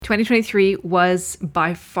2023 was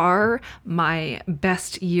by far my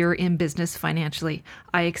best year in business financially.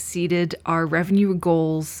 I exceeded our revenue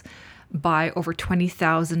goals by over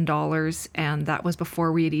 $20,000, and that was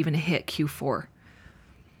before we had even hit Q4.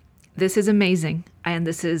 This is amazing, and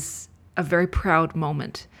this is a very proud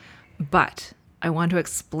moment, but I want to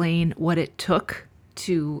explain what it took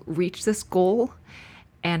to reach this goal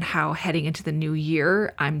and how heading into the new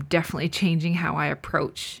year, I'm definitely changing how I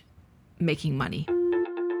approach making money.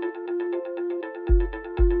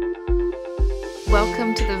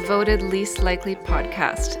 Welcome to the Voted Least Likely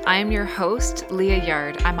podcast. I am your host, Leah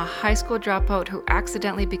Yard. I'm a high school dropout who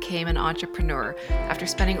accidentally became an entrepreneur. After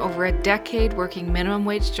spending over a decade working minimum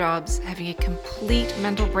wage jobs, having a complete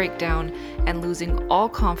mental breakdown, and losing all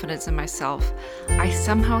confidence in myself, I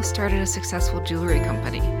somehow started a successful jewelry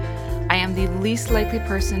company. I am the least likely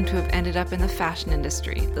person to have ended up in the fashion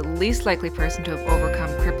industry, the least likely person to have overcome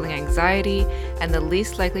crippling anxiety, and the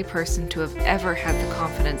least likely person to have ever had the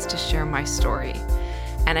confidence to share my story.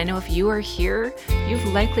 And I know if you are here, you've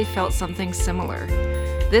likely felt something similar.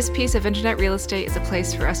 This piece of internet real estate is a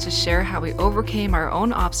place for us to share how we overcame our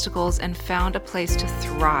own obstacles and found a place to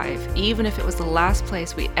thrive, even if it was the last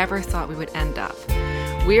place we ever thought we would end up.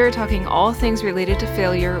 We are talking all things related to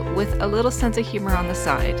failure with a little sense of humor on the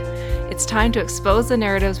side. It's time to expose the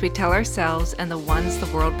narratives we tell ourselves and the ones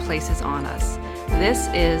the world places on us. This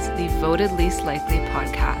is the Voted Least Likely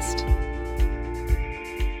podcast.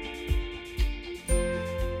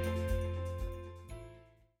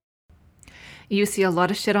 You see a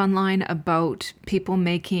lot of shit online about people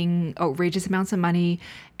making outrageous amounts of money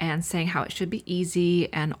and saying how it should be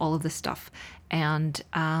easy and all of this stuff. And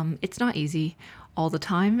it's not easy all the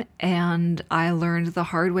time. And I learned the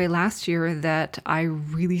hard way last year that I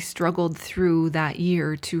really struggled through that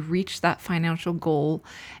year to reach that financial goal.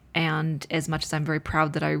 And as much as I'm very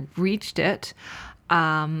proud that I reached it,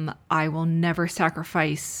 I will never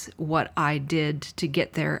sacrifice what I did to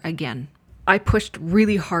get there again. I pushed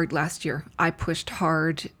really hard last year. I pushed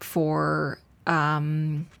hard for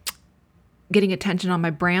getting attention on my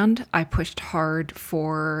brand. I pushed hard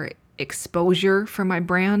for exposure for my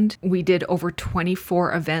brand. We did over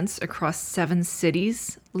 24 events across 7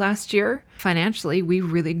 cities last year. Financially, we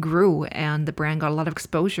really grew and the brand got a lot of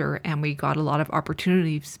exposure and we got a lot of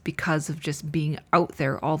opportunities because of just being out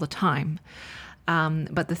there all the time.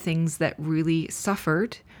 But the things that really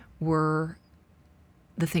suffered were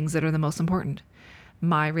the things that are the most important.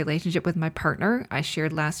 My relationship with my partner, I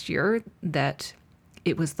shared last year that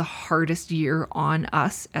it was the hardest year on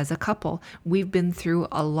us as a couple. We've been through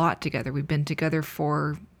a lot together. We've been together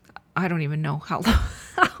for, I don't even know how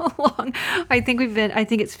long. I think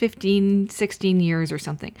it's 15, 16 years or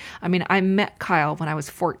something. I mean, I met Kyle when I was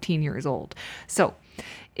 14 years old. So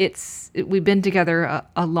we've been together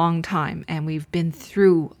a long time and we've been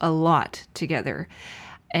through a lot together.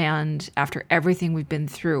 And after everything we've been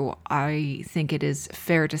through, I think it is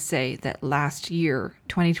fair to say that last year,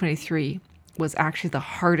 2023, was actually the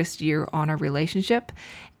hardest year on our relationship,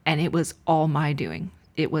 and it was all my doing.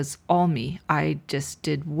 It was all me. I just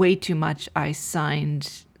did way too much. I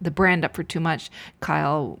signed the brand up for too much.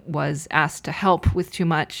 Kyle was asked to help with too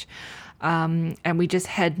much. And we just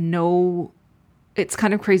had it's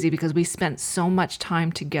kind of crazy because we spent so much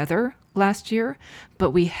time together last year,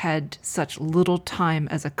 but we had such little time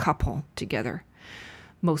as a couple together.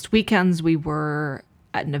 Most weekends we were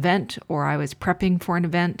at an event or I was prepping for an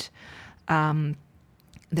event.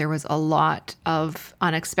 There was a lot of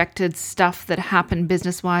unexpected stuff that happened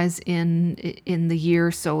business-wise in the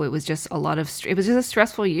year. So it was just a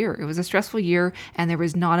stressful year. It was a stressful year and there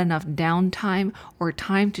was not enough downtime or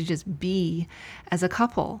time to just be as a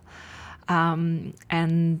couple.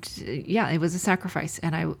 It was a sacrifice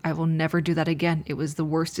and I will never do that again. It was the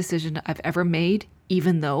worst decision I've ever made,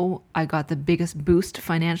 even though I got the biggest boost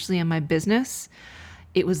financially in my business.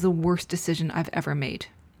 It was the worst decision I've ever made.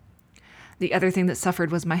 The other thing that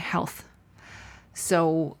suffered was my health.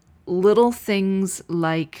 So little things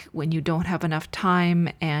like when you don't have enough time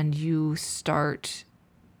and you start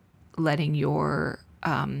letting your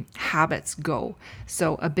habits go.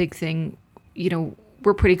 So a big thing,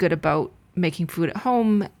 we're pretty good about making food at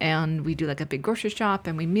home and we do like a big grocery shop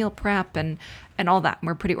and we meal prep and all that. And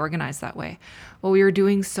we're pretty organized that way. Well, we were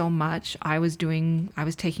doing so much. I was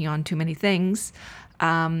taking on too many things.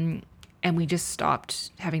 And we just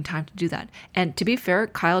stopped having time to do that. And to be fair,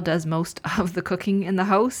 Kyle does most of the cooking in the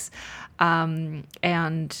house.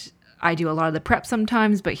 And I do a lot of the prep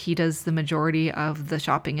sometimes, but he does the majority of the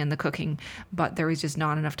shopping and the cooking. But there was just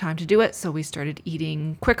not enough time to do it. So we started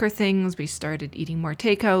eating quicker things. We started eating more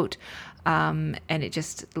takeout. And it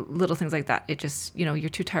just, little things like that. It just, you're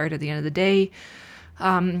too tired at the end of the day.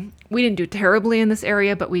 We didn't do terribly in this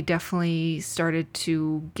area, but we definitely started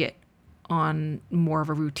to get on more of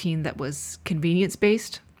a routine that was convenience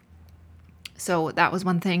based. So that was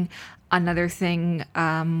one thing. Another thing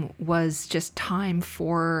was just time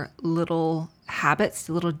for little habits,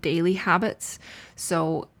 little daily habits.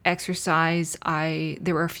 So exercise,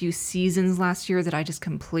 there were a few seasons last year that I just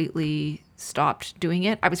completely stopped doing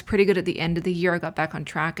it. I was pretty good at the end of the year. I got back on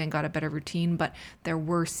track and got a better routine, but there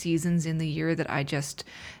were seasons in the year that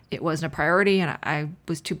it wasn't a priority, and I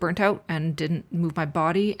was too burnt out and didn't move my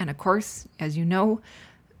body. And of course, as you know,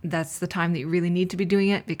 that's the time that you really need to be doing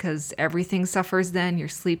it, because everything suffers then. Your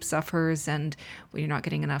sleep suffers, and when you're not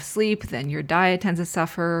getting enough sleep, then your diet tends to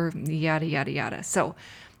suffer, yada, yada, yada. So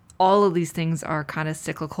all of these things are kind of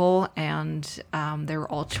cyclical, and they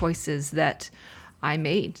were all choices that I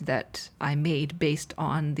made based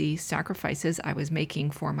on the sacrifices I was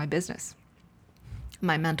making for my business.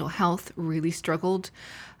 My mental health really struggled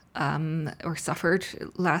or suffered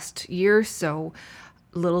last year. So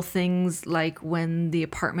little things like when the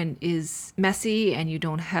apartment is messy and you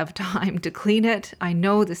don't have time to clean it. I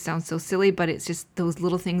know this sounds so silly, but it's just those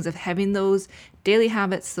little things of having those daily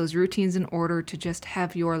habits, those routines in order to just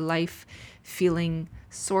have your life feeling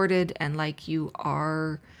sorted and like you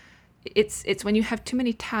are. It's when you have too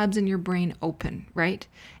many tabs in your brain open, right?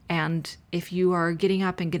 And if you are getting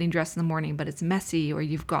up and getting dressed in the morning, but it's messy, or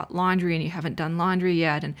you've got laundry and you haven't done laundry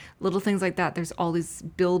yet, and little things like that, there's all these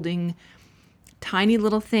building tiny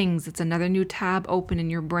little things. It's another new tab open in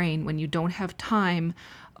your brain when you don't have time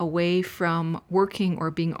away from working or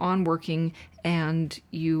being on working, and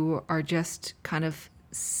you are just kind of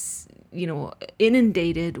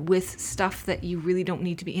inundated with stuff that you really don't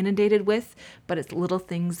need to be inundated with, but it's little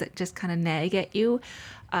things that just kind of nag at you.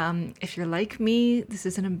 If you're like me, this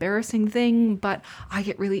is an embarrassing thing, but I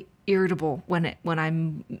get really irritable when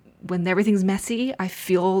everything's messy. I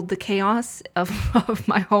feel the chaos of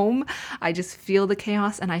my home. I just feel the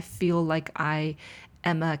chaos, and I feel like I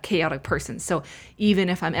am a chaotic person. So even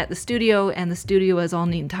if I'm at the studio and the studio is all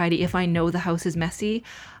neat and tidy, if I know the house is messy,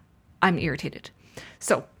 I'm irritated.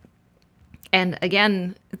 So, and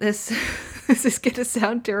again, this is going to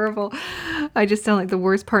sound terrible. I just sound like the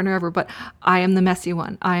worst partner ever, but I am the messy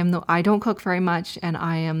one. I don't cook very much, and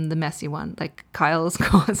I am the messy one. Like, Kyle is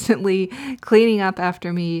constantly cleaning up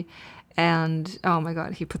after me, and oh my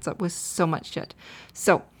God, he puts up with so much shit.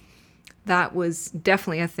 So that was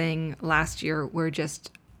definitely a thing last year, where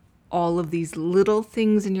just all of these little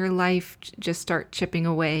things in your life just start chipping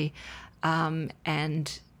away,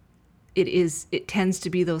 and it tends to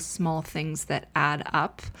be those small things that add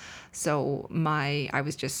up. So I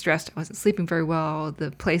was just stressed. I wasn't sleeping very well.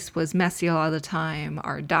 The place was messy a lot of the time.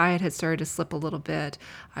 Our diet had started to slip a little bit.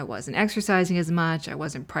 I wasn't exercising as much. I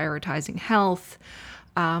wasn't prioritizing health.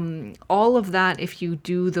 All of that, if you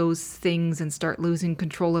do those things and start losing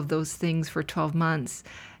control of those things for 12 months,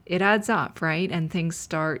 it adds up, right? And things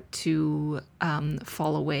start to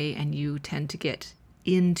fall away, and you tend to get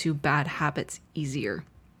into bad habits easier.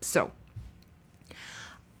 So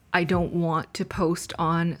I don't want to post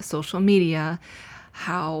on social media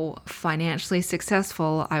how financially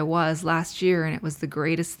successful I was last year and it was the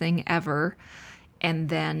greatest thing ever, and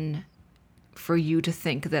then for you to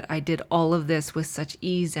think that I did all of this with such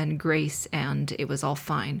ease and grace and it was all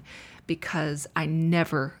fine, because I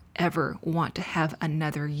never, ever want to have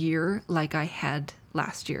another year like I had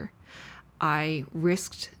last year. I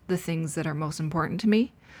risked the things that are most important to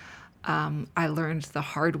me. I learned the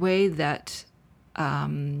hard way that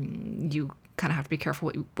you kind of have to be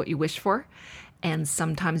careful what you wish for. And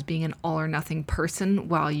sometimes being an all or nothing person,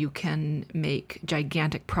 while you can make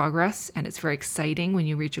gigantic progress and it's very exciting when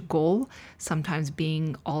you reach a goal, sometimes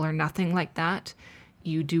being all or nothing like that,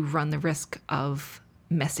 you do run the risk of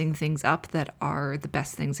messing things up that are the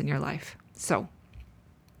best things in your life. So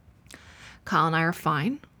Kyle and I are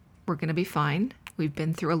fine. We're going to be fine. We've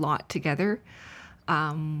been through a lot together.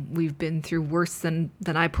 We've been through worse than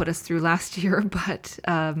I put us through last year, but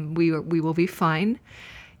we will be fine.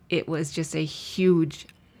 It was just a huge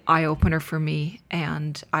eye-opener for me,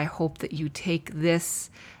 and I hope that you take this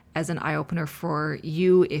as an eye-opener for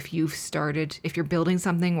you if you're building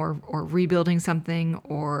something or rebuilding something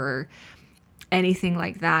or anything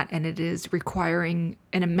like that, and it is requiring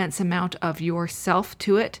an immense amount of yourself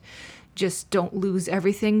to it. Just don't lose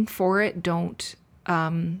everything for it. Don't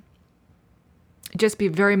just be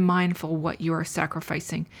very mindful what you are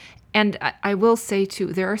sacrificing. And I will say too,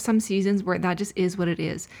 there are some seasons where that just is what it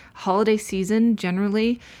is. Holiday season,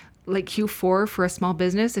 generally, like Q4 for a small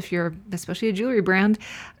business, if you're especially a jewelry brand,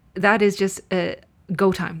 that is just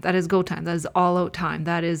go time. That is go time. That is all out time.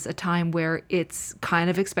 That is a time where it's kind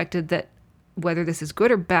of expected that whether this is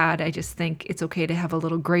good or bad, I just think it's okay to have a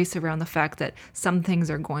little grace around the fact that some things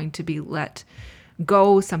are going to be let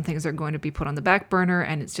go, some things are going to be put on the back burner,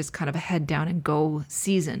 and it's just kind of a head down and go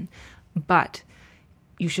season. But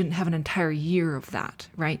you shouldn't have an entire year of that,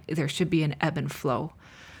 right? There should be an ebb and flow.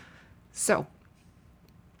 So,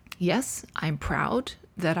 yes, I'm proud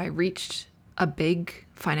that I reached a big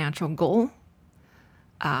financial goal,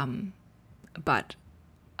 but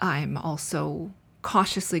I'm also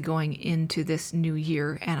cautiously going into this new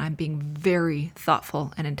year, and I'm being very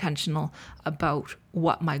thoughtful and intentional about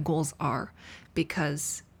what my goals are,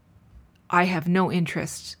 because I have no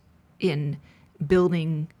interest in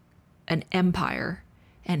building an empire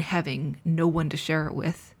and having no one to share it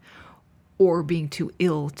with, or being too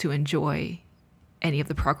ill to enjoy any of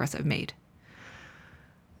the progress I've made.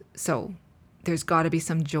 So there's got to be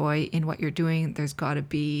some joy in what you're doing. There's got to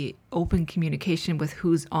be open communication with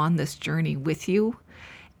who's on this journey with you.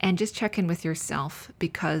 And just check in with yourself,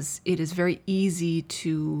 because it is very easy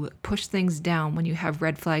to push things down when you have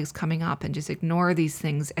red flags coming up and just ignore these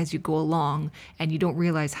things as you go along, and you don't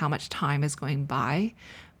realize how much time is going by.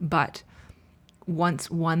 But once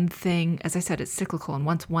one thing, as I said, it's cyclical, and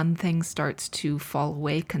once one thing starts to fall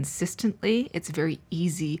away consistently, it's very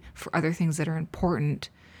easy for other things that are important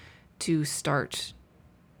to start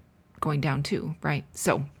going down too, right?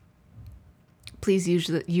 So please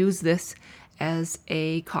use this as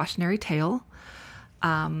a cautionary tale.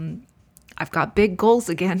 I've got big goals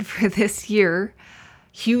again for this year,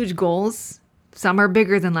 huge goals. Some are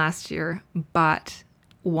bigger than last year, but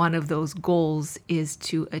one of those goals is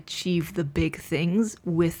to achieve the big things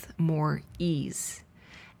with more ease.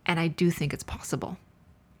 And I do think it's possible.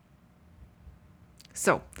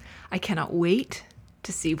 So I cannot wait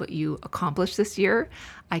to see what you accomplish this year.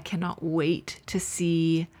 I cannot wait to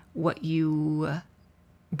see what you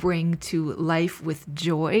bring to life with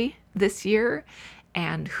joy this year,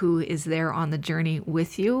 and who is there on the journey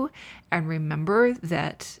with you. And remember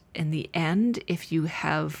that in the end, if you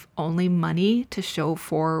have only money to show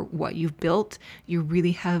for what you've built, you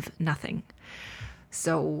really have nothing.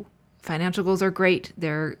 So financial goals are great.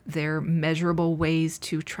 They're measurable ways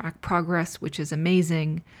to track progress, which is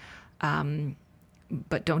amazing.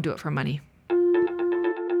 But don't do it for money.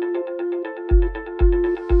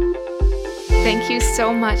 Thank you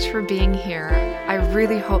so much for being here. I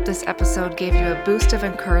really hope this episode gave you a boost of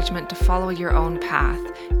encouragement to follow your own path,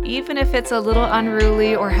 even if it's a little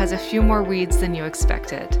unruly or has a few more weeds than you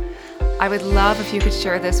expected. I would love if you could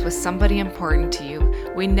share this with somebody important to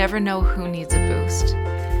you. We never know who needs a boost.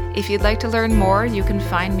 If you'd like to learn more, you can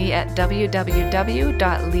find me at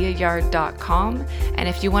www.leahyard.com. And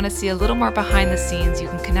if you want to see a little more behind the scenes, you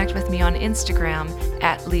can connect with me on Instagram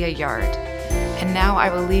at Leah Yard. And now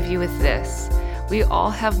I will leave you with this. We all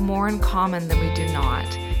have more in common than we do not.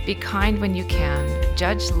 Be kind when you can.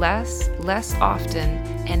 Judge less often,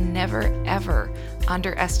 and never, ever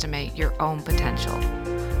underestimate your own potential.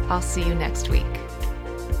 I'll see you next week.